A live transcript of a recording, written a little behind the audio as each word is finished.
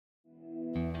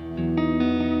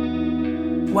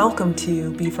Welcome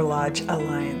to Beaver Lodge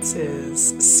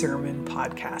Alliance's sermon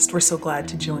podcast. We're so glad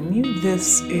to join you.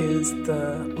 This is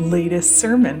the latest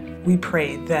sermon. We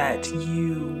pray that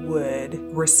you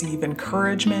would receive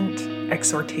encouragement,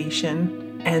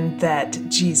 exhortation, and that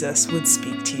Jesus would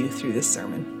speak to you through this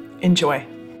sermon. Enjoy.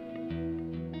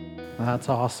 That's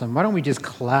awesome. Why don't we just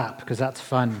clap, because that's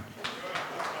fun.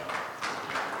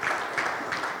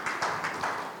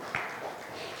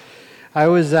 I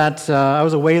was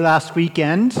away last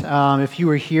weekend. If you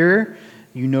were here,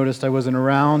 you noticed I wasn't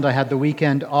around. I had the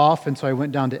weekend off, and so I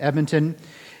went down to Edmonton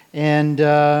and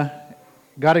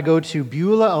got to go to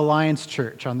Beulah Alliance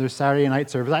Church on their Saturday night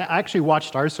service. I actually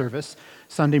watched our service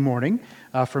Sunday morning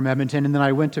from Edmonton, and then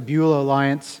I went to Beulah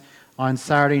Alliance on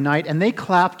Saturday night, and they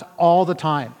clapped all the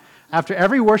time. After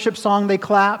every worship song, they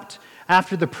clapped.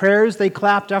 After the prayers, they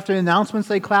clapped. After the announcements,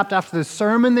 they clapped. After the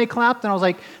sermon, they clapped. And I was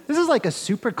like, this is like a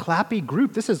super clappy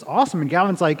group. This is awesome. And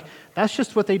Gavin's like, that's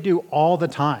just what they do all the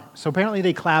time. So apparently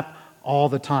they clap all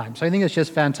the time. So I think it's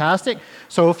just fantastic.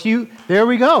 So there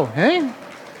we go. Hey,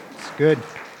 it's good.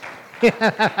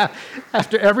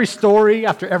 After every story,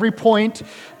 after every point,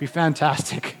 be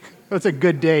fantastic. It's a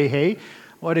good day, hey?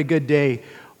 What a good day.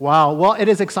 Wow. Well, it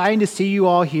is exciting to see you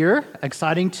all here.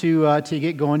 Exciting to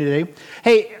get going today.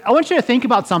 Hey, I want you to think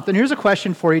about something. Here's a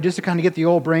question for you, just to kind of get the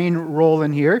old brain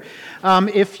rolling here.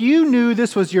 If you knew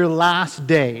this was your last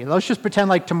day, let's just pretend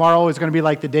like tomorrow is going to be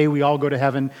like the day we all go to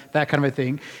heaven, that kind of a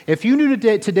thing. If you knew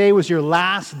today was your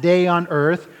last day on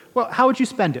earth, well, how would you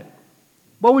spend it?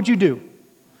 What would you do?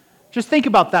 Just think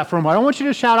about that for a moment. I don't want you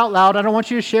to shout out loud. I don't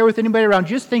want you to share with anybody around.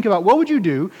 Just think about what would you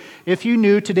do if you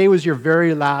knew today was your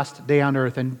very last day on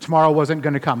earth and tomorrow wasn't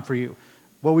going to come for you.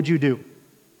 What would you do?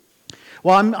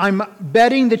 Well, I'm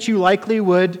betting that you likely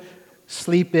would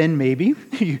sleep in maybe.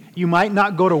 You might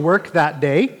not go to work that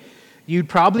day. You'd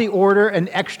probably order an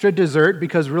extra dessert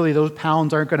because really those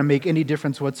pounds aren't going to make any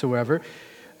difference whatsoever.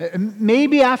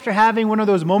 Maybe after having one of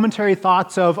those momentary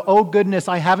thoughts of, oh goodness,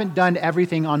 I haven't done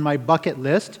everything on my bucket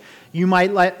list, you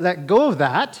might let go of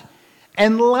that,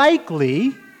 and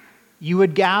likely you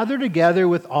would gather together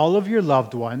with all of your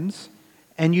loved ones,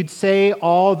 and you'd say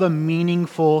all the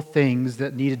meaningful things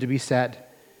that needed to be said.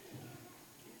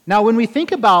 Now, when we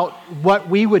think about what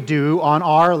we would do on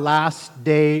our last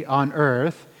day on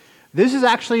earth, this is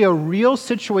actually a real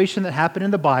situation that happened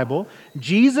in the Bible.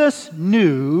 Jesus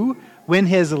knew when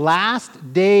his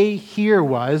last day here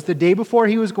was, the day before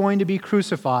he was going to be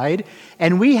crucified,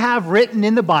 and we have written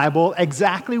in the Bible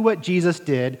exactly what Jesus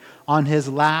did on his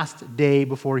last day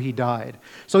before he died.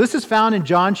 So this is found in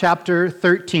John chapter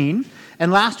 13,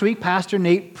 and last week Pastor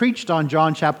Nate preached on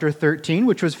John chapter 13,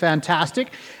 which was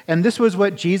fantastic, and this was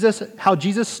how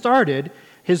Jesus started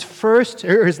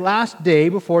his last day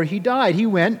before he died. He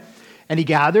went and he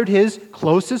gathered his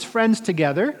closest friends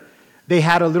together. They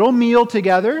had a little meal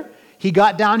together. He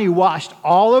got down, he washed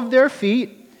all of their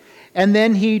feet, and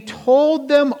then he told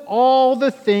them all the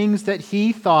things that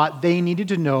he thought they needed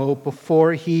to know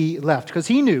before he left. Because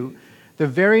he knew the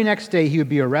very next day he would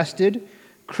be arrested,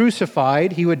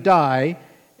 crucified, he would die,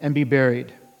 and be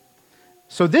buried.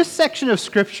 So this section of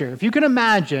Scripture, if you can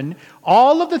imagine,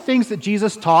 all of the things that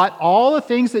Jesus taught, all the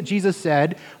things that Jesus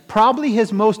said, probably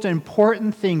his most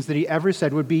important things that he ever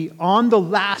said would be on the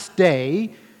last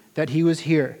day that he was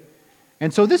here.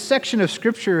 And so this section of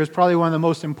Scripture is probably one of the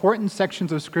most important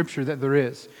sections of Scripture that there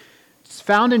is. It's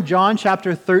found in John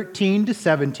chapter 13 to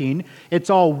 17. It's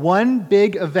all one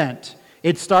big event.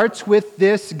 It starts with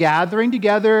this gathering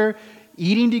together,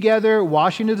 eating together,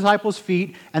 washing the disciples'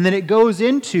 feet, and then it goes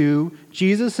into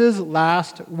Jesus'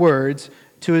 last words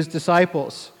to his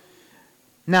disciples.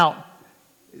 Now,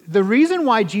 the reason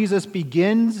why Jesus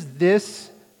begins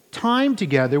this time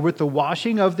together with the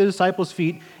washing of the disciples'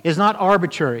 feet is not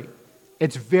arbitrary.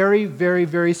 It's very, very,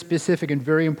 very specific and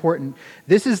very important.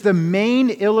 This is the main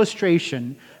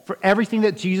illustration for everything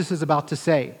that Jesus is about to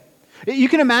say. You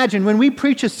can imagine when we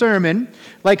preach a sermon,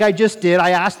 like I just did,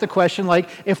 I asked the question, like,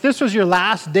 if this was your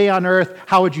last day on earth,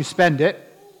 how would you spend it?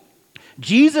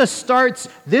 Jesus starts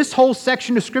this whole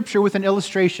section of Scripture with an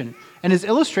illustration. And his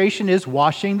illustration is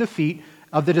washing the feet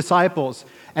of the disciples.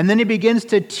 And then he begins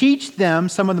to teach them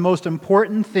some of the most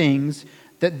important things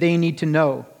that they need to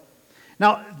know.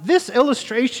 Now, this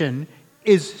illustration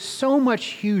is so much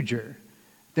huger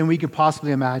than we could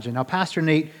possibly imagine. Now, Pastor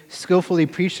Nate skillfully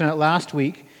preached on it last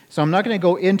week, so I'm not going to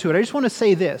go into it. I just want to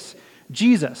say this.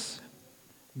 Jesus,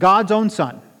 God's own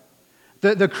Son,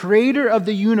 the creator of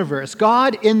the universe,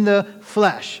 God in the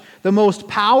flesh, the most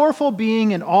powerful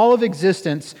being in all of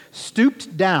existence,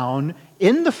 stooped down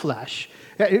in the flesh,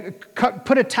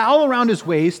 put a towel around his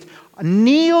waist,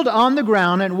 kneeled on the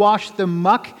ground and washed the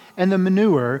muck and the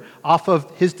manure off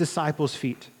of his disciples'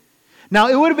 feet. Now,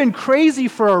 it would have been crazy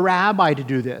for a rabbi to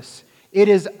do this. It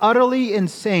is utterly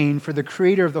insane for the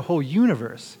creator of the whole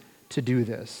universe to do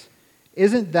this.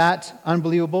 Isn't that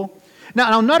unbelievable?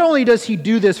 Now, not only does he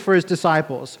do this for his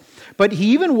disciples, but he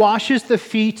even washes the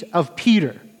feet of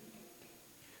Peter,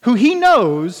 who he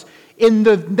knows in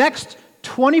the next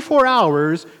 24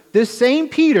 hours, this same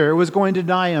Peter was going to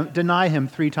deny him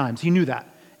 3 times. He knew that,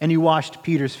 and he washed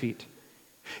Peter's feet.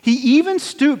 He even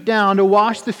stooped down to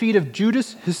wash the feet of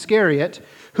Judas Iscariot,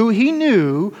 who he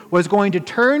knew was going to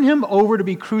turn him over to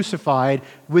be crucified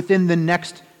within the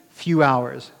next few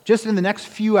hours. Just in the next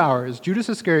few hours, Judas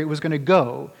Iscariot was going to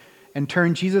go and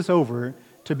turn Jesus over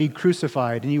to be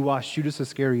crucified, and he washed Judas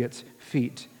Iscariot's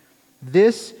feet.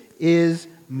 This is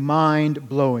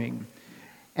mind-blowing.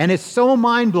 And it's so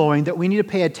mind-blowing that we need to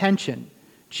pay attention.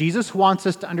 Jesus wants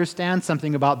us to understand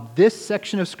something about this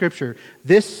section of Scripture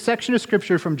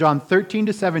from John 13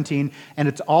 to 17, and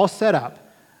it's all set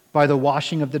up by the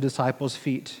washing of the disciples'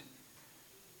 feet.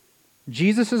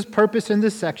 Jesus' purpose in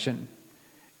this section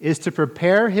is to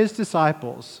prepare his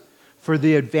disciples for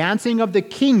the advancing of the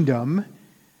kingdom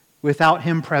without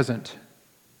him present.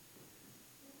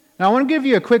 Now, I want to give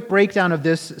you a quick breakdown of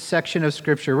this section of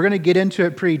Scripture. We're going to get into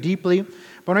it pretty deeply,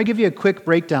 but I want to give you a quick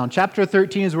breakdown. Chapter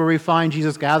 13 is where we find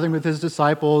Jesus gathering with his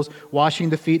disciples, washing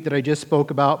the feet that I just spoke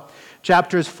about.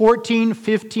 Chapters 14,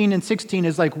 15, and 16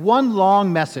 is like one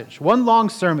long message, one long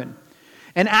sermon.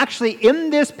 And actually, in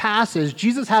this passage,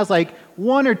 Jesus has like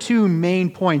 1 or 2 main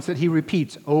points that he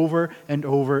repeats over and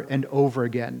over and over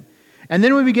again. And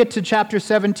then when we get to chapter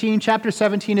 17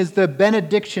 is the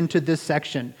benediction to this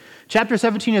section. Chapter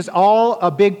 17 is all a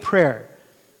big prayer.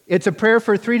 It's a prayer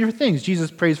for 3 different things.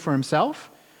 Jesus prays for himself,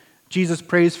 Jesus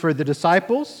prays for the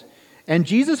disciples, and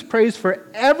Jesus prays for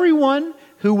everyone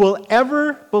who will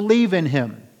ever believe in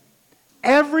him.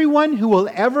 Everyone who will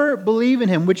ever believe in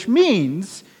him, which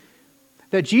means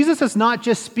that Jesus is not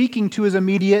just speaking to his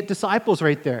immediate disciples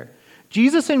right there.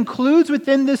 Jesus includes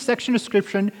within this section of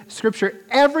Scripture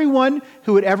everyone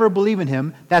who would ever believe in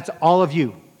him. That's all of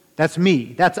you. That's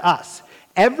me. That's us.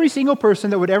 Every single person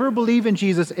that would ever believe in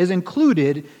Jesus is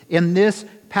included in this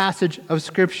passage of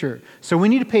Scripture. So we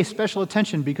need to pay special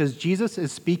attention because Jesus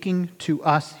is speaking to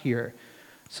us here.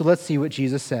 So let's see what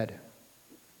Jesus said.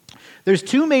 There's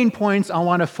 2 main points I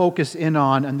want to focus in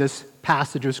on this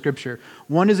passage of Scripture.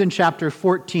 One is in chapter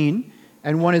 14,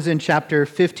 and one is in chapter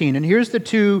 15. And here's the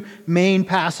 2 main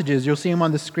passages. You'll see them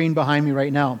on the screen behind me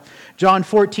right now. John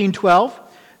 14:12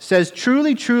 says,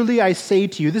 "Truly, truly, I say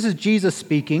to you," this is Jesus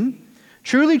speaking,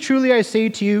 "Truly, truly, I say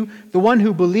to you, the one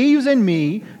who believes in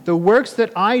me, the works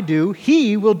that I do,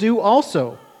 he will do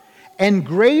also. And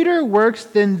greater works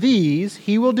than these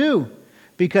he will do,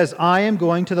 because I am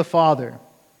going to the Father."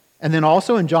 And then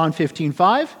also in John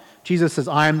 15:5, Jesus says,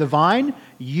 "I am the vine,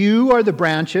 you are the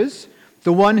branches.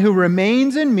 The one who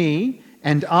remains in me,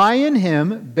 and I in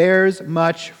him, bears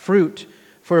much fruit.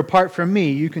 For apart from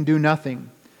me, you can do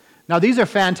nothing." Now, these are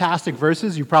fantastic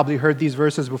verses. You've probably heard these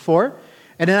verses before.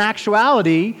 And in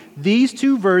actuality, these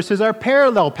 2 verses are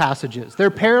parallel passages.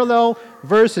 They're parallel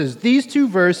verses. These 2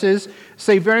 verses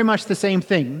say very much the same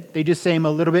thing. They just say them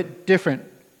a little bit different.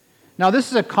 Now, this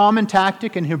is a common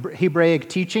tactic in Hebraic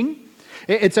teaching.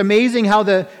 It's amazing how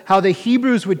the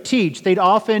Hebrews would teach. They'd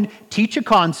often teach a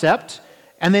concept,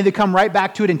 and then they come right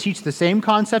back to it and teach the same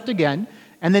concept again,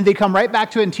 and then they come right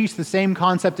back to it and teach the same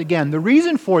concept again. The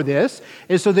reason for this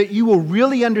is so that you will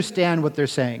really understand what they're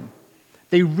saying.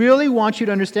 They really want you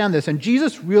to understand this, and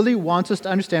Jesus really wants us to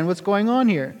understand what's going on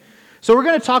here. So we're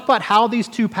going to talk about how these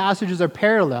 2 passages are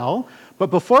parallel,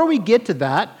 but before we get to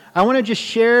that, I want to just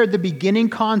share the beginning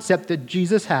concept that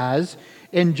Jesus has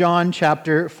in John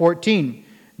chapter 14.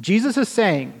 Jesus is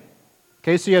saying,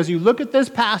 okay, so as you look at this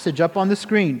passage up on the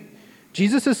screen,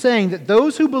 Jesus is saying that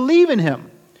those who believe in him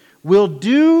will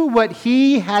do what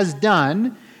he has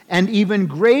done and even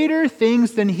greater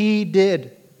things than he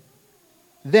did.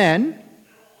 Then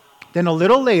a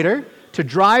little later, to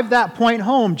drive that point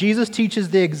home, Jesus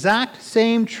teaches the exact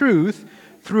same truth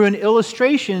through an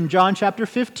illustration in John chapter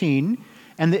 15,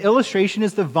 and the illustration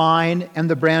is the vine and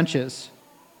the branches.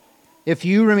 If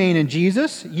you remain in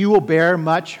Jesus, you will bear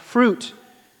much fruit.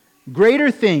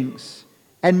 Greater things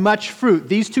and much fruit.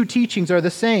 These 2 teachings are the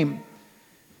same.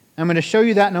 I'm going to show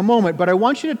you that in a moment, but I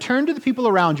want you to turn to the people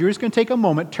around you. We're just going to take a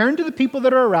moment, turn to the people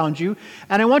that are around you,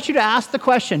 and I want you to ask the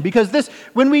question, because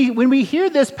when we hear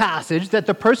this passage, that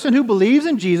the person who believes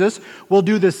in Jesus will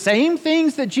do the same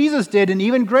things that Jesus did and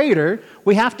even greater,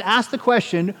 we have to ask the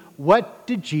question, what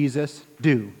did Jesus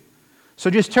do? So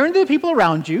just turn to the people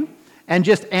around you and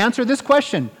just answer this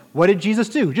question. What did Jesus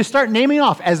do? Just start naming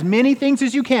off as many things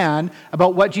as you can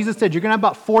about what Jesus did. You're going to have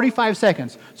about 45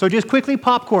 seconds. So just quickly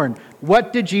popcorn.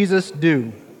 What did Jesus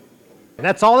do?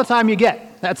 That's all the time you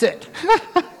get. That's it.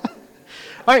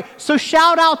 All right, so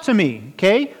shout out to me,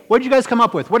 okay? What did you guys come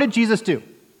up with? What did Jesus do?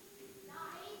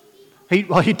 He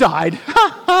died.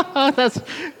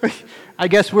 I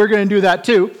guess we're going to do that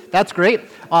too. That's great.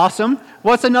 Awesome.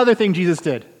 What's another thing Jesus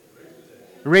did?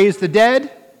 Raised the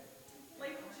dead.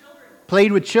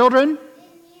 Played with children.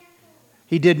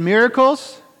 He did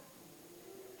miracles.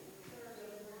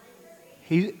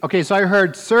 So I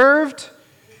heard served.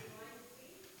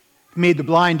 Made the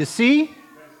blind to see.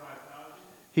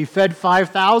 He fed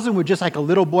 5,000 with just like a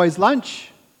little boy's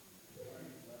lunch.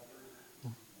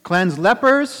 Cleansed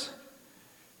lepers.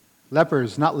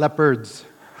 Lepers, not leopards.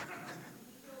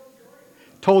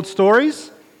 Told stories.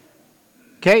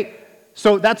 Okay.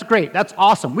 So that's great. That's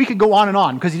awesome. We could go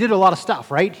on because he did a lot of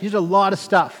stuff, right? He did a lot of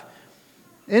stuff.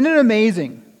 Isn't it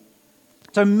amazing?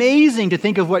 It's amazing to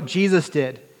think of what Jesus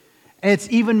did. And it's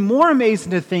even more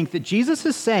amazing to think that Jesus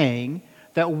is saying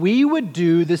that we would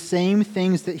do the same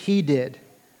things that he did.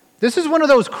 This is one of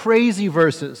those crazy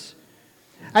verses.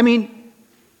 I mean,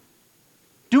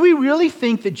 do we really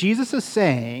think that Jesus is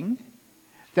saying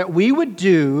that we would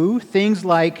do things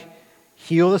like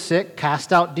heal the sick,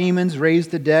 cast out demons, raise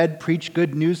the dead, preach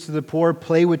good news to the poor,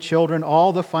 play with children,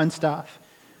 all the fun stuff?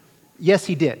 Yes,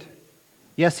 he did.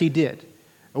 Yes, he did.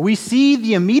 We see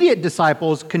the immediate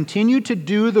disciples continue to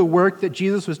do the work that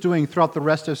Jesus was doing throughout the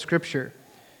rest of Scripture.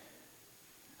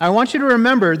 I want you to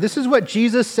remember, this is what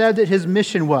Jesus said that his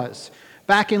mission was.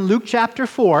 Back in Luke chapter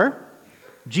 4,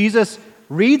 Jesus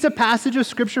reads a passage of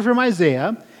Scripture from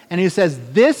Isaiah, and he says,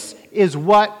 "This is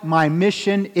what my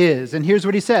mission is." And here's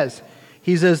what he says.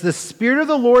 He says, "The Spirit of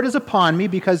the Lord is upon me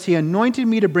because he anointed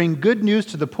me to bring good news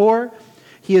to the poor.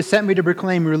 He has sent me to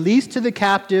proclaim release to the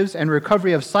captives and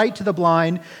recovery of sight to the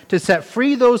blind, to set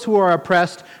free those who are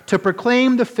oppressed, to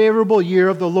proclaim the favorable year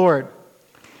of the Lord."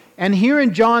 And here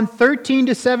in John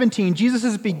 13-17, Jesus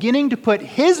is beginning to put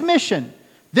his mission,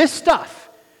 this stuff,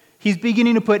 he's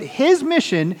beginning to put his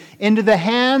mission into the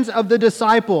hands of the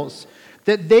disciples,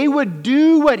 that they would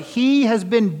do what he has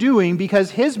been doing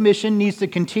because his mission needs to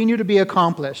continue to be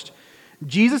accomplished.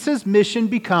 Jesus' mission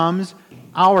becomes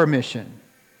our mission.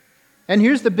 And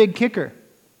here's the big kicker.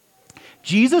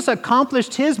 Jesus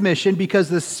accomplished his mission because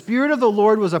the Spirit of the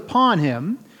Lord was upon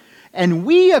him, and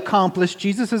we accomplish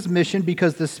Jesus' mission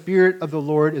because the Spirit of the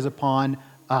Lord is upon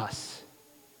us.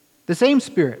 The same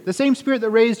Spirit that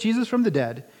raised Jesus from the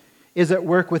dead, is at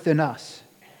work within us.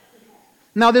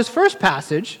 Now, this first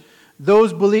passage,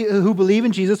 those who believe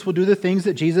in Jesus will do the things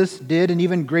that Jesus did and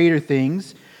even greater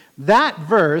things. That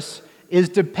verse is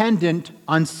dependent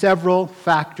on several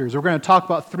factors. We're going to talk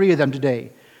about three of them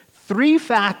today. Three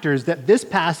factors that this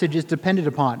passage is dependent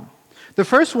upon. The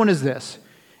first one is this.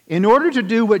 In order to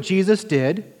do what Jesus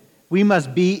did, we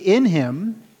must be in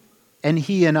him and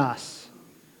he in us.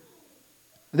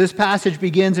 This passage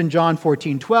begins in John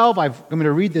 14:12. I'm going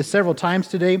to read this several times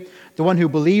today. The one who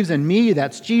believes in me,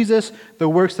 that's Jesus, the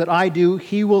works that I do,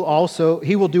 he will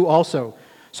do also.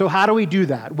 So how do we do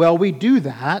that? Well, we do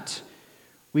that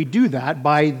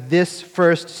by this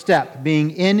first step,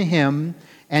 being in him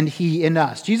and he in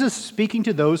us. Jesus is speaking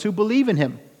to those who believe in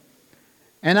him.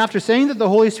 And after saying that the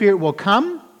Holy Spirit will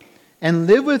come and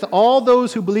live with all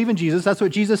those who believe in Jesus, that's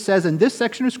what Jesus says in this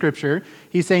section of Scripture.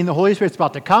 He's saying the Holy Spirit's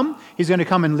about to come. He's going to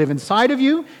come and live inside of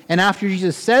you. And after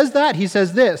Jesus says that, he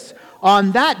says this,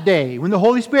 on that day, when the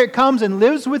Holy Spirit comes and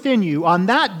lives within you, on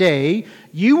that day,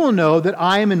 you will know that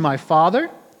I am in my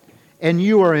Father, and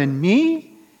you are in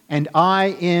me, and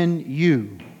I in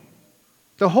you.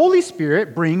 The Holy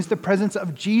Spirit brings the presence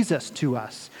of Jesus to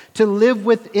us, to live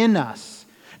within us.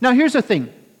 Now, here's the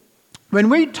thing. When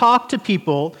we talk to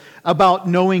people about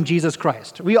knowing Jesus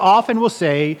Christ, we often will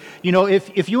say,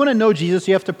 if you want to know Jesus,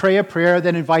 you have to pray a prayer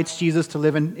that invites Jesus to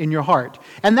live in your heart.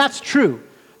 And that's true.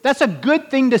 That's a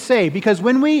good thing to say, because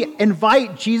when we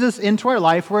invite Jesus into our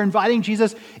life, we're inviting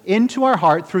Jesus into our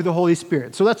heart through the Holy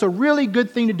Spirit. So that's a really good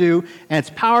thing to do, and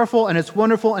it's powerful, and it's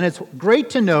wonderful, and it's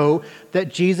great to know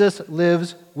that Jesus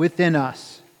lives within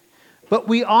us. But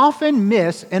we often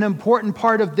miss an important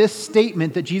part of this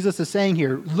statement that Jesus is saying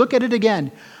here. Look at it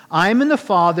again. I am in the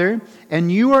Father,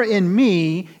 and you are in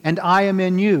me, and I am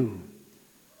in you.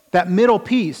 That middle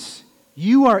piece,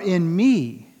 you are in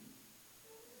me.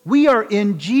 We are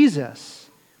in Jesus.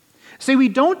 See, we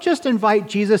don't just invite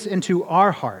Jesus into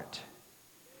our heart.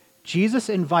 Jesus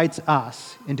invites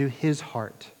us into his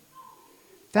heart.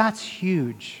 That's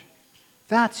huge.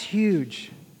 That's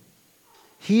huge.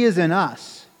 He is in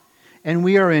us, and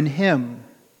we are in him.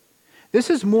 This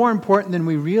is more important than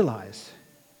we realize.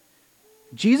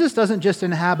 Jesus doesn't just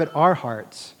inhabit our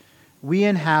hearts, we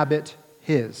inhabit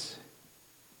his.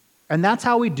 And that's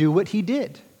how we do what he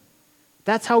did.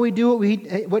 That's how we do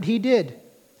what he did,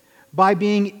 by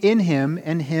being in him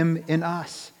and him in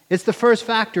us. It's the first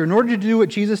factor. In order to do what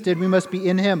Jesus did, we must be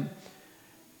in him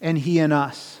and he in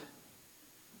us.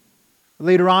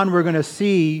 Later on, we're going to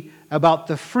see about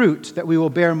the fruit, that we will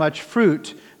bear much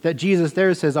fruit, that Jesus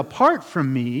there says, apart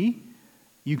from me,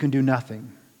 you can do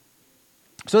nothing.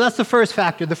 So that's the first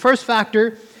factor. The first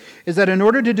factor is that in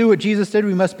order to do what Jesus did,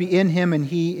 we must be in him and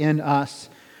he in us.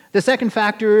 The second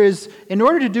factor is, in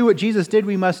order to do what Jesus did,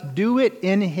 we must do it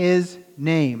in his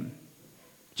name.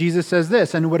 Jesus says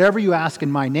this, and whatever you ask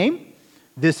in my name,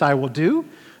 this I will do,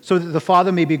 so that the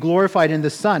Father may be glorified in the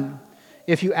Son.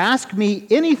 If you ask me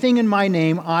anything in my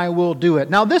name, I will do it.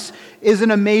 Now, this is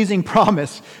an amazing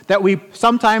promise that we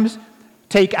sometimes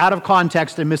take out of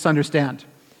context and misunderstand.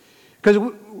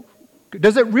 Because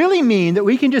does it really mean that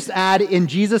we can just add in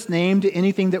Jesus' name to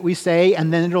anything that we say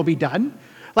and then it'll be done?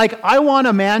 Like, I want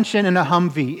a mansion and a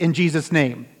Humvee in Jesus'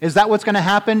 name. Is that what's going to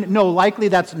happen? No, likely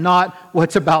that's not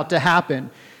what's about to happen.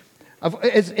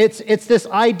 It's this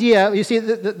idea. You see,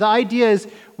 the idea is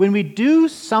when we do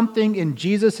something in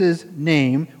Jesus'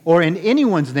 name or in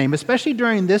anyone's name, especially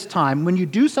during this time, when you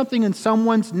do something in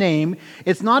someone's name,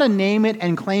 it's not a name it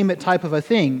and claim it type of a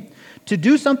thing. To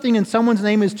do something in someone's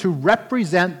name is to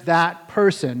represent that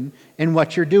person in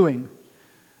what you're doing.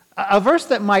 A verse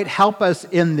that might help us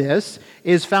in this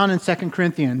is found in 2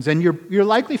 Corinthians, and you're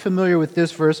likely familiar with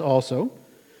this verse also.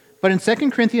 But in 2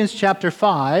 Corinthians chapter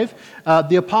 5,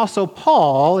 the Apostle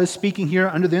Paul is speaking here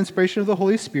under the inspiration of the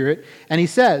Holy Spirit, and he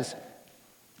says,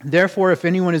 therefore, if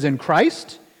anyone is in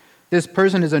Christ, this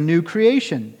person is a new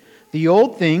creation. The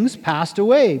old things passed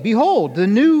away. Behold, the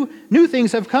new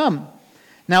things have come.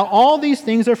 Now all these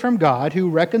things are from God, who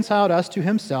reconciled us to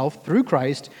himself through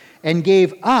Christ and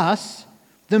gave us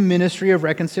the ministry of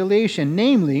reconciliation,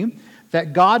 namely,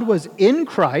 that God was in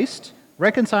Christ,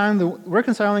 reconciling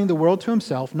the world to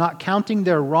himself, not counting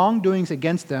their wrongdoings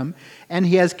against them, and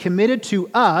he has committed to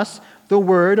us the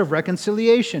word of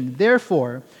reconciliation.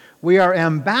 Therefore, we are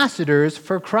ambassadors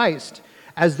for Christ,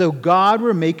 as though God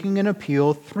were making an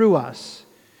appeal through us.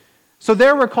 So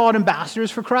there we're called ambassadors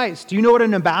for Christ. Do you know what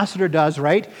an ambassador does,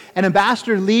 right? An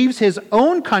ambassador leaves his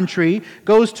own country,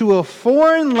 goes to a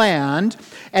foreign land,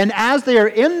 and as they are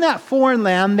in that foreign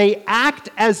land, they act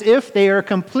as if they are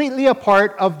completely a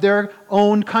part of their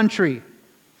own country.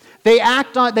 They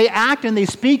act and they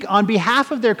speak on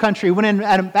behalf of their country. When an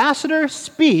ambassador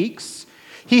speaks,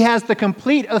 he has the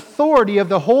complete authority of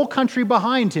the whole country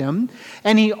behind him,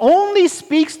 and he only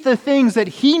speaks the things that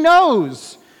he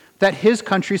knows that his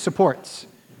country supports.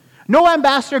 No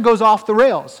ambassador goes off the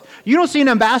rails. You don't see an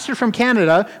ambassador from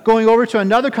Canada going over to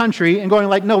another country and going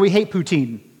like, no, we hate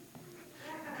poutine.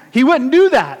 He wouldn't do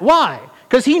that. Why?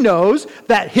 Because he knows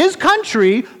that his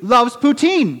country loves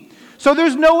poutine. So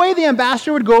there's no way the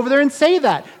ambassador would go over there and say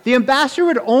that. The ambassador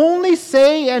would only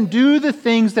say and do the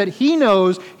things that he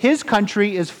knows his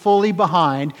country is fully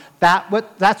behind.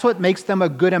 That's what makes them a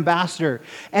good ambassador.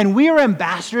 And we are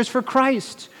ambassadors for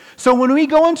Christ. So when we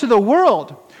go into the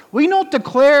world, we don't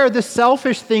declare the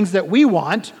selfish things that we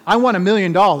want. I want $1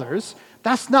 million.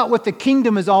 That's not what the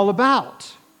kingdom is all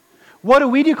about. What do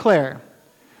we declare?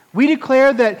 We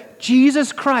declare that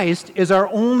Jesus Christ is our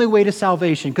only way to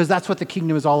salvation, because that's what the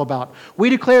kingdom is all about. We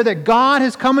declare that God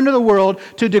has come into the world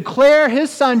to declare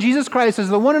his Son, Jesus Christ, as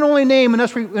the one and only name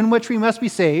in which we must be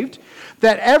saved,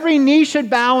 that every knee should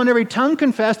bow and every tongue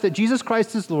confess that Jesus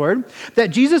Christ is Lord,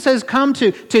 that Jesus has come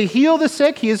to heal the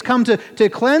sick, he has come to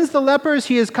cleanse the lepers,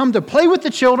 he has come to play with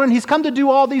the children, he's come to do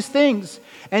all these things,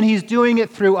 and he's doing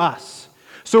it through us.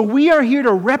 So we are here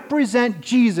to represent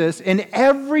Jesus in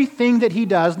everything that he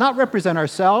does, not represent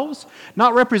ourselves,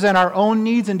 not represent our own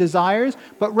needs and desires,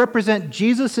 but represent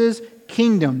Jesus'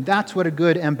 kingdom. That's what a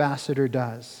good ambassador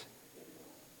does.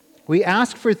 We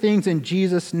ask for things in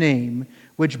Jesus' name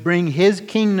which bring his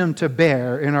kingdom to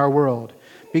bear in our world,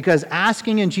 because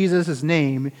asking in Jesus'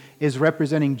 name is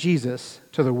representing Jesus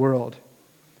to the world.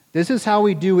 This is how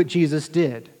we do what Jesus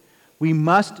did. We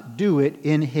must do it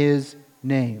in his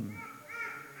name.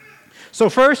 So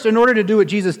first, in order to do what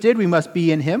Jesus did, we must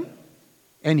be in him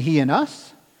and he in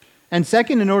us. And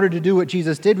second, in order to do what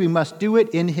Jesus did, we must do it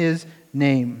in his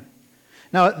name.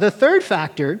 Now, the third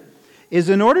factor is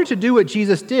in order to do what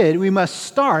Jesus did, we must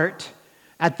start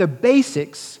at the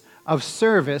basics of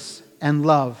service and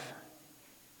love.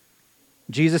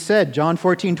 Jesus said, John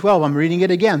 14:12, I'm reading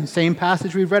it again, same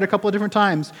passage we've read a couple of different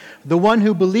times. The one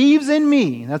who believes in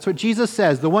me, that's what Jesus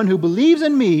says, the one who believes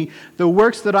in me, the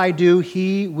works that I do,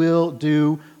 he will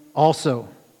do also.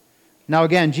 Now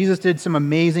again, Jesus did some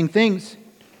amazing things.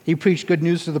 He preached good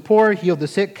news to the poor, healed the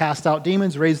sick, cast out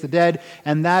demons, raised the dead,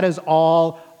 and that is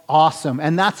all awesome.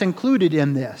 And that's included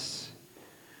in this.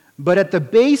 But at the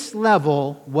base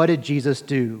level, what did Jesus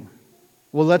do?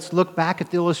 Well, let's look back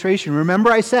at the illustration. Remember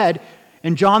I said,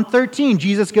 in John 13,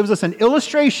 Jesus gives us an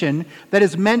illustration that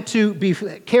is meant to be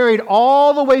carried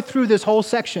all the way through this whole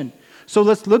section. So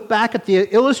let's look back at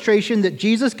the illustration that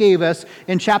Jesus gave us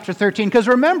in chapter 13. Because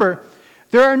remember,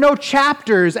 there are no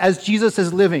chapters as Jesus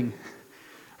is living.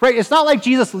 Right? It's not like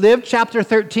Jesus lived chapter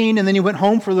 13 and then he went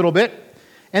home for a little bit.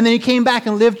 And then he came back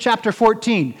and lived chapter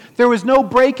 14. There was no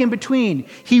break in between.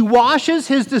 He washes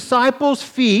his disciples'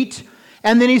 feet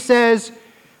and then he says,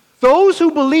 those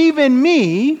who believe in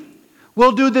me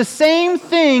will do the same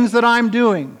things that I'm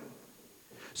doing.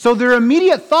 So their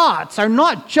immediate thoughts are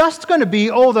not just going to be,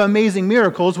 oh, the amazing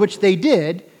miracles, which they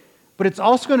did, but it's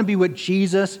also going to be what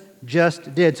Jesus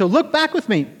just did. So look back with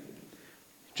me.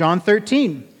 John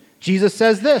 13, Jesus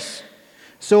says this,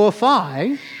 so if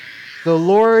I, the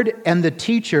Lord and the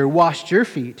teacher, washed your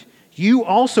feet, you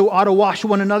also ought to wash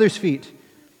one another's feet.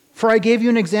 For I gave you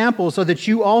an example so that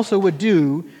you also would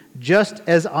do just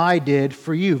as I did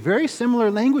for you. Very similar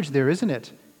language there, isn't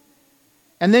it?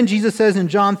 And then Jesus says in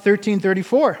John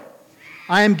 13:34,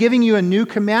 I am giving you a new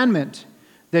commandment,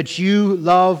 that you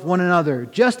love one another,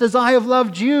 just as I have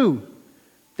loved you,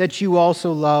 that you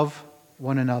also love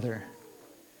one another.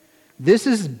 This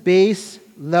is base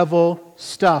level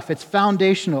stuff. It's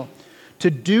foundational.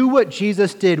 To do what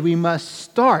Jesus did, we must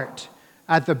start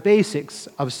at the basics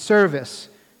of service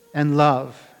and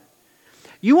love.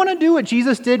 You want to do what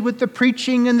Jesus did with the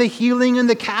preaching and the healing and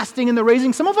the casting and the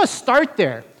raising? Some of us start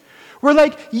there. We're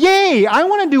like, yay, I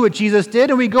want to do what Jesus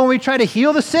did. And we go and we try to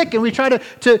heal the sick and we try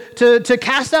to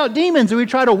cast out demons and we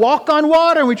try to walk on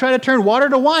water and we try to turn water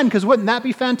to wine because wouldn't that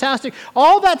be fantastic?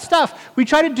 All that stuff. We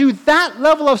try to do that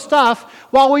level of stuff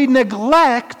while we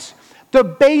neglect the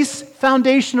base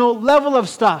foundational level of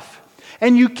stuff.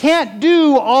 And you can't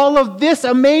do all of this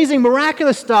amazing,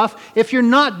 miraculous stuff if you're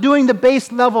not doing the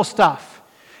base level stuff.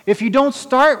 If you don't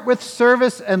start with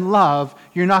service and love,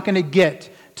 you're not going to get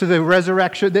to the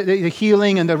resurrection, the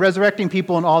healing and the resurrecting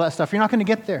people and all that stuff. You're not going to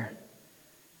get there.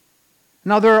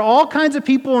 Now, there are all kinds of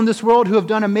people in this world who have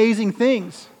done amazing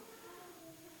things.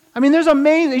 I mean, there's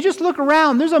amazing, you just look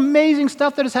around, there's amazing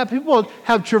stuff that has happened. People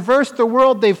have traversed the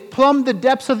world, they've plumbed the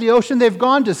depths of the ocean, they've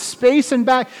gone to space and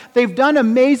back, they've done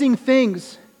amazing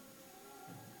things.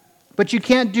 But you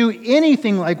can't do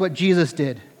anything like what Jesus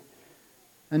did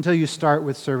until you start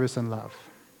with service and love.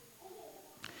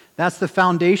 That's the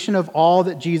foundation of all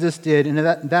that Jesus did, and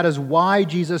that is why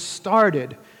Jesus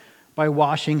started by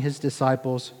washing his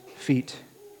disciples' feet.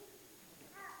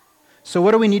 So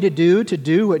what do we need to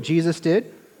do what Jesus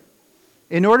did?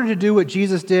 In order to do what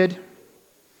Jesus did,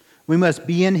 we must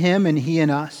be in him and he in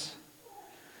us.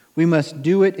 We must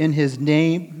do it in his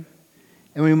name,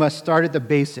 and we must start at the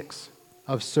basics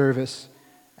of service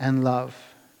and love.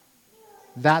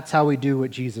 That's how we do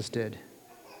what Jesus did.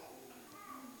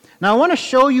 Now I want to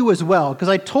show you as well, because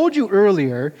I told you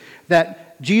earlier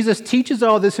that Jesus teaches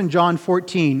all this in John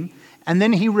 14, and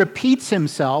then he repeats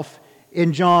himself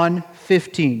in John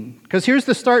 15. Because here's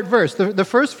the start verse. The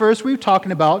first verse we were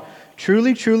talking about,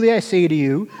 truly, truly I say to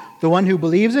you, the one who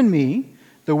believes in me,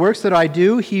 the works that I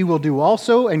do, he will do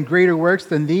also, and greater works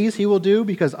than these he will do,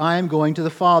 because I am going to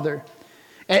the Father.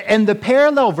 And the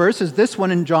parallel verse is this one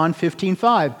in John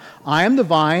 15:5. I am the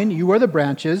vine, you are the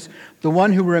branches. The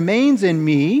one who remains in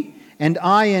me, and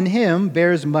I in him,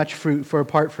 bears much fruit, for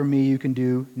apart from me you can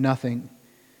do nothing.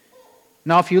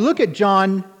 Now, if you look at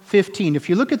John 15, if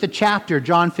you look at the chapter,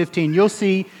 John 15, you'll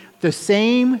see the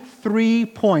same 3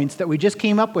 points that we just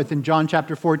came up with in John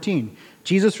chapter 14.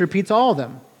 Jesus repeats all of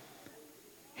them.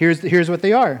 Here's what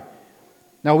they are.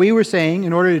 Now, we were saying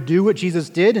in order to do what Jesus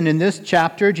did, and in this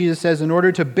chapter, Jesus says, in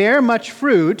order to bear much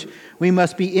fruit, we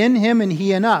must be in him and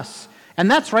he in us. And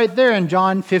that's right there in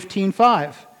John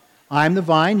 15:5. I am the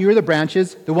vine, you are the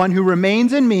branches. The one who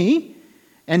remains in me,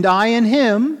 and I in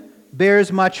him,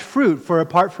 bears much fruit, for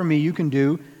apart from me you can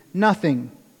do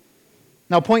nothing.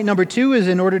 Now, point number 2 is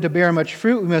in order to bear much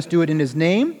fruit, we must do it in his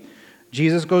name.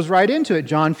 Jesus goes right into it.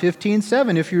 John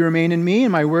 15:7. If you remain in me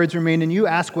and my words remain in you,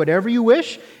 ask whatever you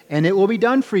wish, and it will be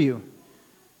done for you.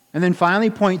 And then finally,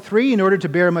 point 3, in order to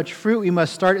bear much fruit, we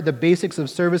must start at the basics of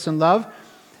service and love.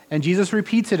 And Jesus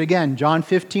repeats it again. John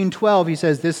 15:12, he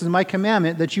says, this is my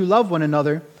commandment, that you love one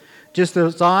another, just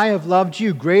as I have loved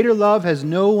you. Greater love has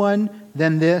no one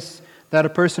than this, that a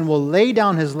person will lay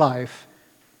down his life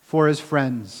for his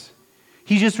friends.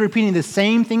 He's just repeating the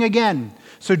same thing again.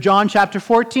 So John chapter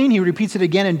 14, he repeats it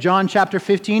again in John chapter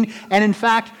 15. And in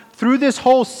fact, through this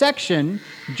whole section,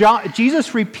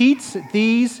 Jesus repeats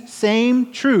these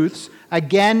same truths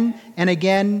again and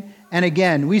again and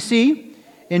again. We see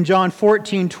in John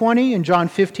 14:20, in John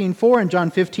 15:4, and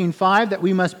John 15:5 that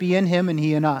we must be in him and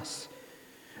he in us.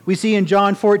 We see in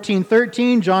John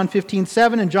 14:13, John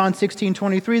 15:7, and John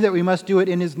 16:23 that we must do it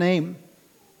in his name.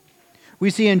 We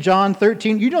see in John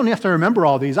 13, you don't have to remember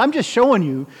all these. I'm just showing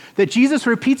you that Jesus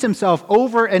repeats himself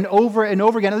over and over and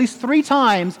over again. At least 3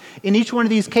 times in each one of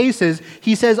these cases,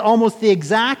 he says almost the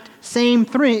exact same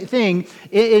thing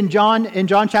in John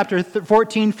chapter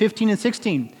 14, 15, and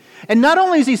 16. And not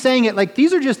only is he saying it, like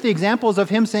these are just the examples of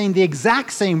him saying the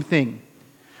exact same thing.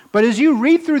 But as you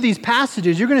read through these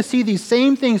passages, you're going to see these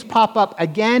same things pop up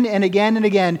again and again and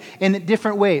again in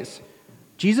different ways.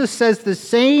 Jesus says the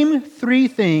same 3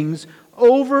 things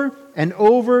over and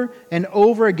over and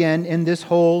over again in this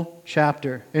whole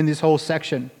chapter, in this whole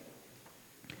section.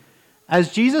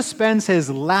 As Jesus spends his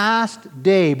last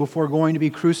day before going to be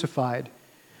crucified,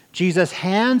 Jesus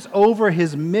hands over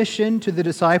his mission to the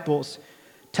disciples,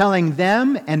 telling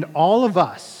them and all of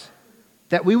us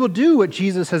that we will do what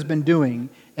Jesus has been doing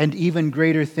and even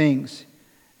greater things,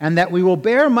 and that we will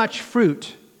bear much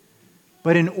fruit.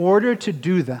 But in order to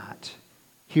do that,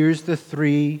 here's the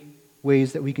 3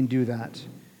 ways that we can do that.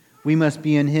 We must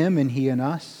be in him and he in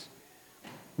us.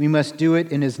 We must do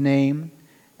it in his name,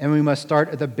 and we must start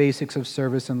at the basics of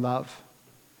service and love.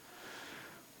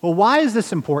 Well, why is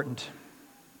this important?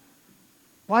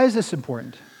 Why is this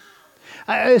important?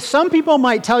 Some people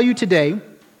might tell you today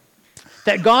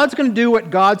that God's going to do what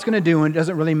God's going to do, and it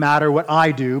doesn't really matter what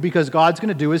I do because God's going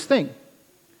to do his thing.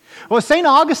 Well, St.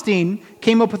 Augustine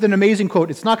came up with an amazing quote.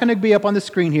 It's not going to be up on the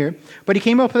screen here, but he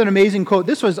came up with an amazing quote.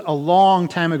 This was a long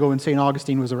time ago when St.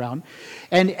 Augustine was around.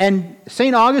 And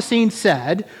St. Augustine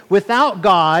said, "Without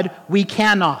God, we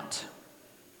cannot.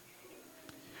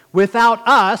 Without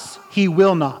us, he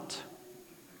will not."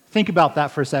 Think about that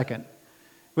for a second.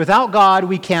 Without God,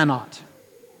 we cannot.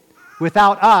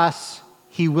 Without us,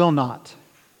 he will not.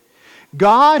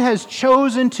 God has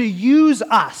chosen to use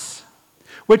us,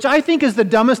 which I think is the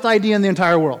dumbest idea in the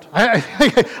entire world. I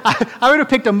would have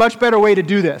picked a much better way to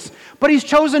do this. But he's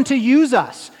chosen to use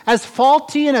us, as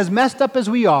faulty and as messed up as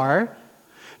we are,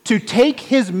 to take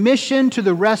his mission to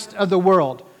the rest of the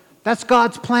world. That's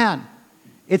God's plan.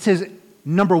 It's his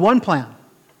number 1 plan.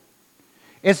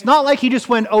 It's not like he just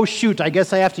went, oh shoot, I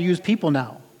guess I have to use people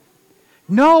now.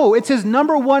 No, it's his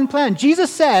number 1 plan.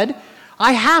 Jesus said,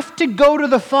 I have to go to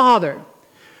the Father,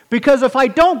 because if I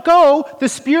don't go, the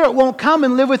Spirit won't come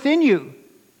and live within you.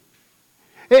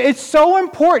 It's so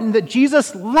important that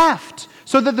Jesus left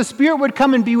so that the Spirit would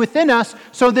come and be within us,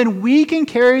 so then we can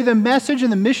carry the message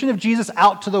and the mission of Jesus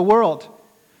out to the world.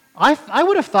 I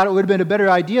would have thought it would have been a better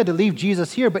idea to leave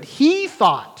Jesus here, but he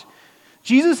thought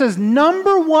Jesus'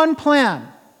 number 1 plan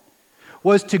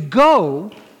was to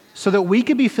go so that we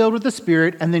could be filled with the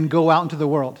Spirit and then go out into the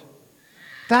world.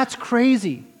 That's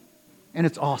crazy, and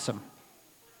it's awesome.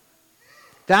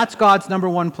 That's God's number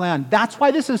 1 plan. That's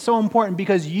why this is so important,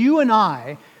 because you and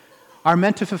I are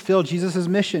meant to fulfill Jesus'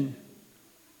 mission.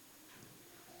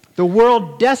 The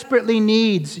world desperately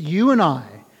needs you and I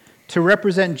to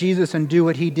represent Jesus and do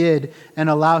what he did and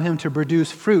allow him to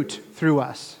produce fruit through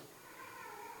us.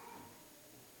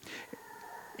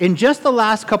 In just the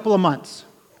last couple of months,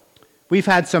 we've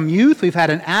had some youth, we've had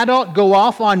an adult go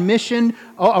off on mission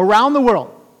around the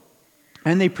world,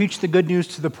 and they preach the good news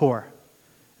to the poor.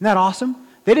 Isn't that awesome?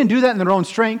 They didn't do that in their own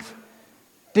strength.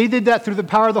 They did that through the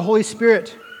power of the Holy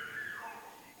Spirit.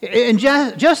 In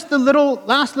just the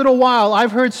last little while,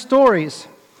 I've heard stories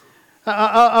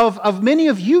of many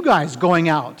of you guys going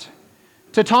out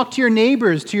to talk to your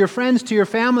neighbors, to your friends, to your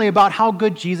family about how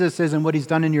good Jesus is and what he's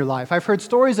done in your life. I've heard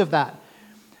stories of that.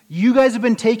 You guys have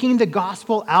been taking the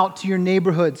gospel out to your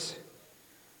neighborhoods.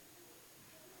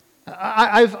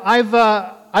 I've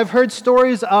heard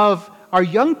stories of our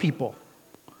young people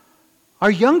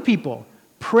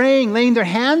praying, laying their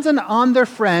hands on their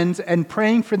friends and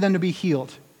praying for them to be healed.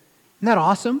 Isn't that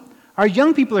awesome? Our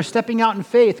young people are stepping out in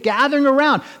faith, gathering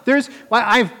around.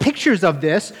 I have pictures of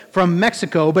this from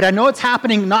Mexico, but I know it's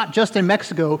happening not just in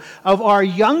Mexico, of our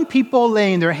young people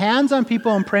laying their hands on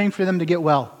people and praying for them to get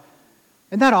well.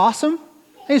 Isn't that awesome?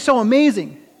 It's so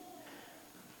amazing.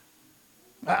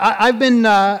 I've been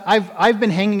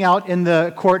hanging out in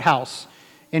the courthouse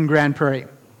in Grand Prairie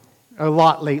a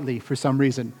lot lately for some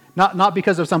reason. Not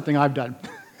because of something I've done.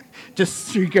 Just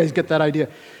so you guys get that idea.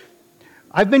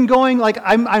 I've been going,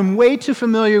 I'm way too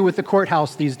familiar with the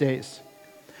courthouse these days.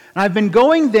 And I've been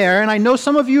going there, and I know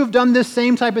some of you have done this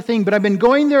same type of thing, but I've been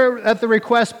going there at the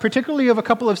request, particularly of a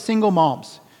couple of single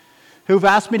moms who've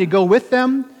asked me to go with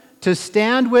them, to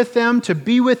stand with them, to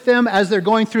be with them as they're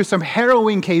going through some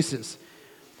harrowing cases.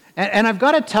 And I've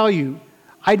got to tell you,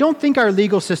 I don't think our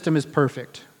legal system is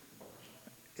perfect.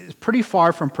 It's pretty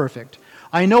far from perfect.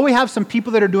 I know we have some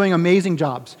people that are doing amazing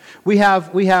jobs. We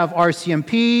have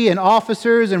RCMP and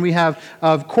officers, and we have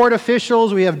court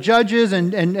officials, we have judges,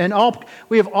 and all.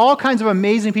 We have all kinds of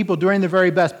amazing people doing their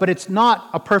very best, but it's not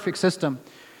a perfect system.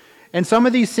 And some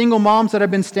of these single moms that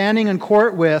I've been standing in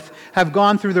court with have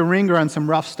gone through the ringer on some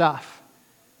rough stuff.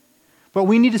 But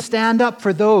we need to stand up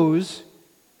for those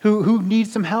who need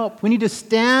some help. We need to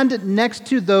stand next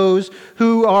to those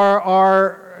who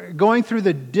are going through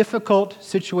the difficult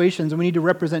situations, and we need to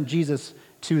represent Jesus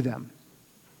to them.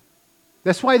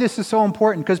 That's why this is so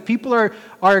important, because people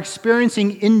are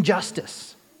experiencing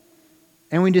injustice,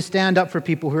 and we need to stand up for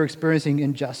people who are experiencing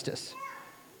injustice.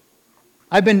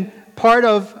 I've been part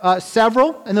of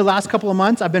several in the last couple of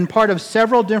months. I've been part of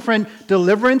several different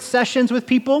deliverance sessions with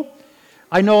people.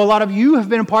 I know a lot of you have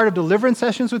been a part of deliverance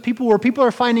sessions with people where people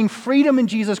are finding freedom in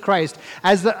Jesus Christ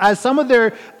as some of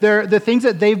the things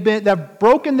that that have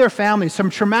broken their families, some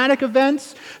traumatic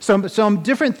events, some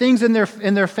different things in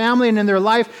their family and in their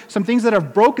life, some things that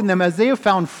have broken them, as they have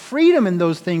found freedom in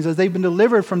those things, as they've been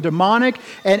delivered from demonic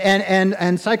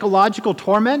and psychological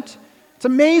torment. It's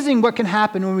amazing what can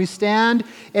happen when we stand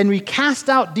and we cast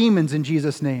out demons in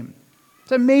Jesus' name.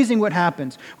 It's amazing what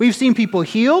happens. We've seen people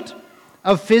healed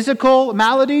of physical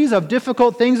maladies, of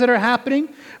difficult things that are happening.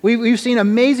 We've seen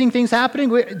amazing things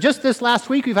happening. Just this last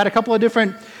week, we've had a couple of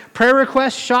different prayer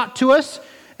requests shot to us,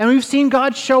 and we've seen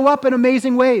God show up in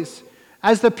amazing ways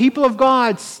as the people of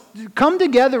God come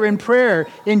together in prayer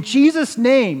in Jesus'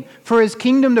 name for His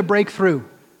kingdom to break through.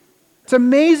 It's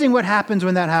amazing what happens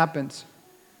when that happens.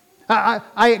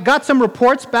 I got some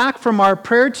reports back from our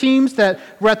prayer teams that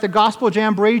were at the Gospel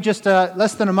Jamboree just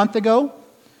less than a month ago.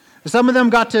 Some of them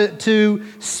got to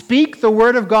speak the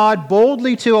word of God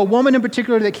boldly to a woman in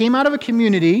particular that came out of a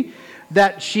community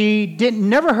that she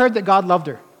never heard that God loved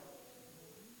her.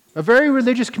 A very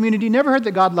religious community, never heard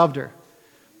that God loved her.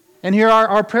 And here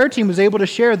our prayer team was able to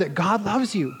share that God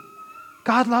loves you.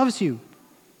 God loves you.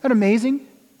 Isn't that amazing?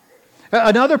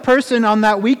 Another person on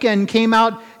that weekend came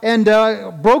out and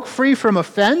broke free from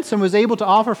offense and was able to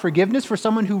offer forgiveness for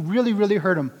someone who really, really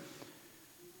hurt him.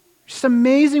 It's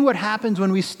amazing what happens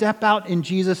when we step out in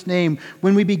Jesus' name,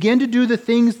 when we begin to do the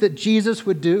things that Jesus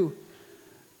would do.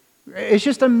 It's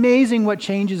just amazing what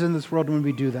changes in this world when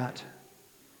we do that.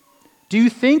 Do you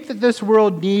think that this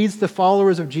world needs the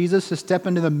followers of Jesus to step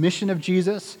into the mission of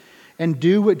Jesus and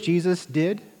do what Jesus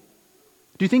did?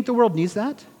 Do you think the world needs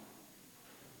that?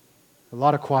 A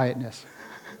lot of quietness.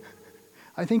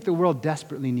 I think the world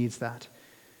desperately needs that.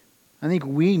 I think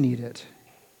we need it.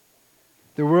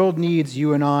 The world needs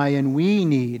you and I, and we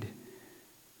need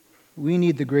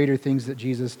the greater things that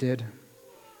Jesus did.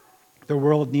 The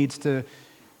world needs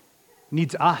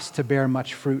us to bear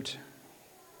much fruit.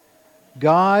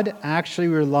 God actually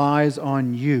relies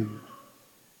on you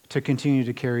to continue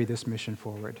to carry this mission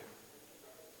forward.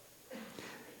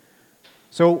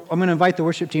 So I'm going to invite the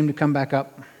worship team to come back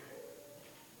up.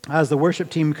 As the worship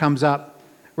team comes up,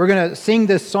 we're going to sing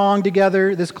this song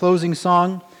together, this closing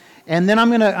song. And then I'm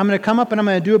going to come up and I'm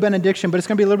going to do a benediction, but it's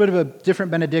going to be a little bit of a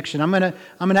different benediction. I'm going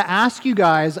to ask you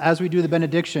guys, as we do the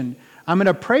benediction, I'm going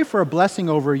to pray for a blessing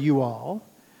over you all,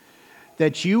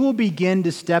 that you will begin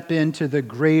to step into the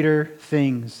greater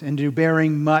things and to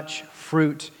bearing much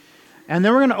fruit. And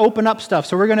then we're going to open up stuff.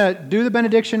 So we're going to do the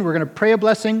benediction, we're going to pray a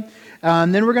blessing,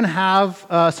 and then we're going to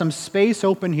have some space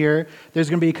open here. There's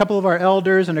going to be a couple of our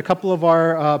elders and a couple of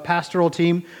our pastoral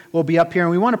team will be up here,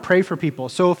 and we want to pray for people.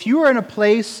 So if you are in a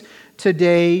place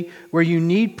today where you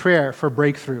need prayer for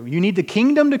breakthrough, you need the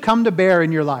kingdom to come to bear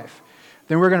in your life,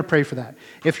 then we're going to pray for that.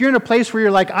 If you're in a place where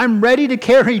you're like, I'm ready to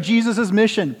carry Jesus'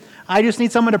 mission, I just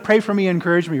need someone to pray for me and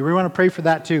encourage me, we want to pray for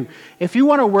that too. If you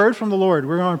want a word from the Lord,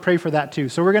 we're going to pray for that too.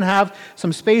 So we're going to have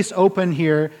some space open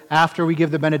here after we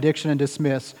give the benediction and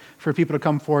dismiss for people to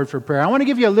come forward for prayer. I want to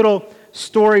give you a little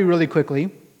story really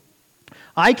quickly.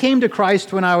 I came to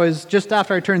Christ when I was just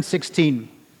after I turned 16.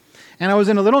 And I was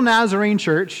in a little Nazarene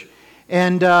church,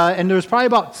 and there was probably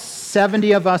about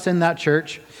 70 of us in that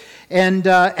church. And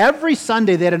every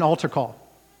Sunday they had an altar call.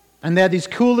 And they had these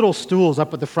cool little stools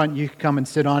up at the front you could come and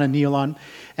sit on and kneel on.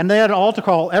 And they had an altar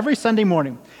call every Sunday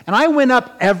morning. And I went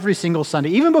up every single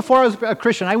Sunday. Even before I was a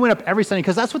Christian, I went up every Sunday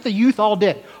because that's what the youth all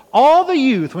did. All the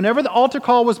youth, whenever the altar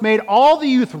call was made, all the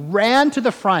youth ran to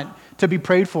the front to be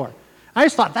prayed for. I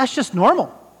just thought, that's just normal.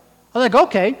 I was like,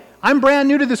 okay, I'm brand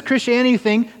new to this Christianity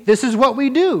thing. This is what we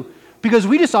do because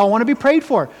we just all want to be prayed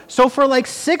for. So for like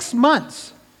 6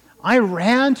 months, I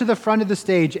ran to the front of the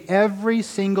stage every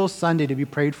single Sunday to be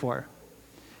prayed for.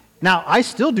 Now, I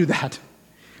still do that.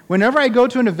 Whenever I go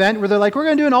to an event where they're like, we're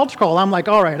going to do an altar call, I'm like,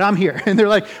 all right, I'm here. And they're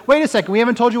like, wait a second, we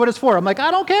haven't told you what it's for. I'm like,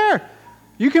 I don't care.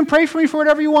 You can pray for me for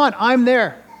whatever you want. I'm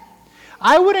there.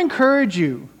 I would encourage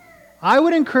you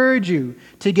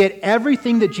to get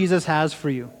everything that Jesus has for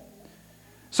you.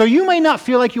 So you may not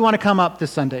feel like you want to come up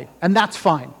this Sunday, and that's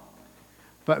fine.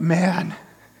 But man,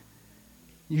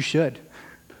 you should.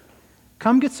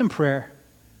 Come get some prayer.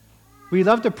 We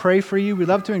love to pray for you. We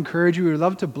love to encourage you. We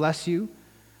love to bless you.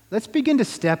 Let's begin to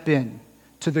step in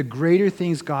to the greater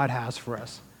things God has for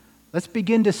us. Let's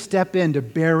begin to step into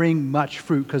bearing much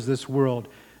fruit because this world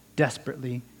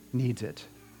desperately needs it.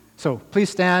 So please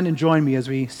stand and join me as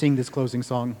we sing this closing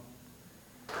song.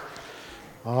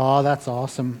 Oh, that's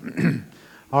awesome.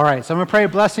 All right, so I'm going to pray a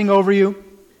blessing over you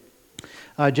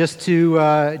just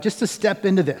to step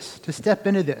into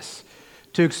this,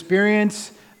 to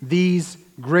experience these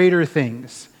greater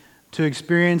things, to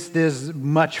experience this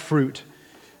much fruit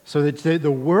so that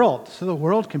the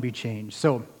world can be changed.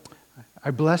 So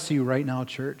I bless you right now,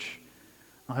 church.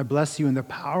 I bless you in the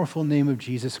powerful name of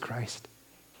Jesus Christ,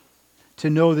 to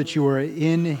know that you are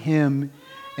in him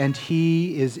and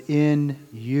he is in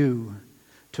you,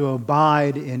 to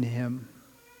abide in him,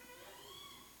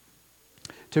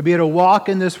 to be able to walk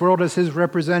in this world as his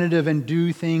representative and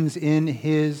do things in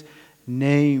his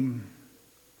name,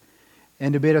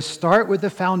 and to be able to start with the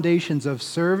foundations of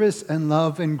service and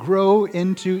love and grow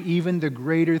into even the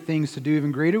greater things, to do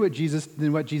even greater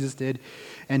than what Jesus did,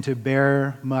 and to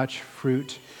bear much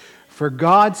fruit. For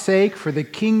God's sake, for the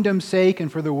kingdom's sake,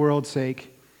 and for the world's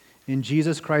sake. In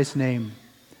Jesus Christ's name,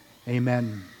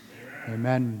 amen.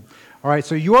 Amen. All right,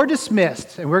 so you're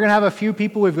dismissed, and we're going to have a few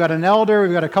people. We've got an elder.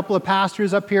 We've got a couple of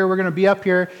pastors up here. We're going to be up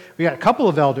here. We got a couple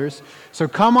of elders. So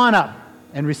come on up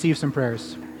and receive some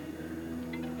prayers.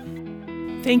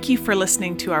 Thank you for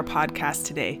listening to our podcast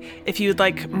today. If you would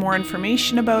like more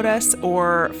information about us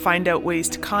or find out ways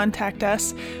to contact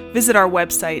us, visit our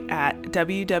website at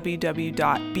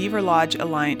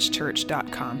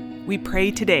www.beaverlodgealliancechurch.com. We pray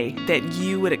today that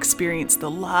you would experience the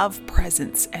love,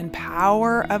 presence, and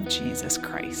power of Jesus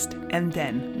Christ and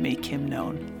then make him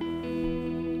known.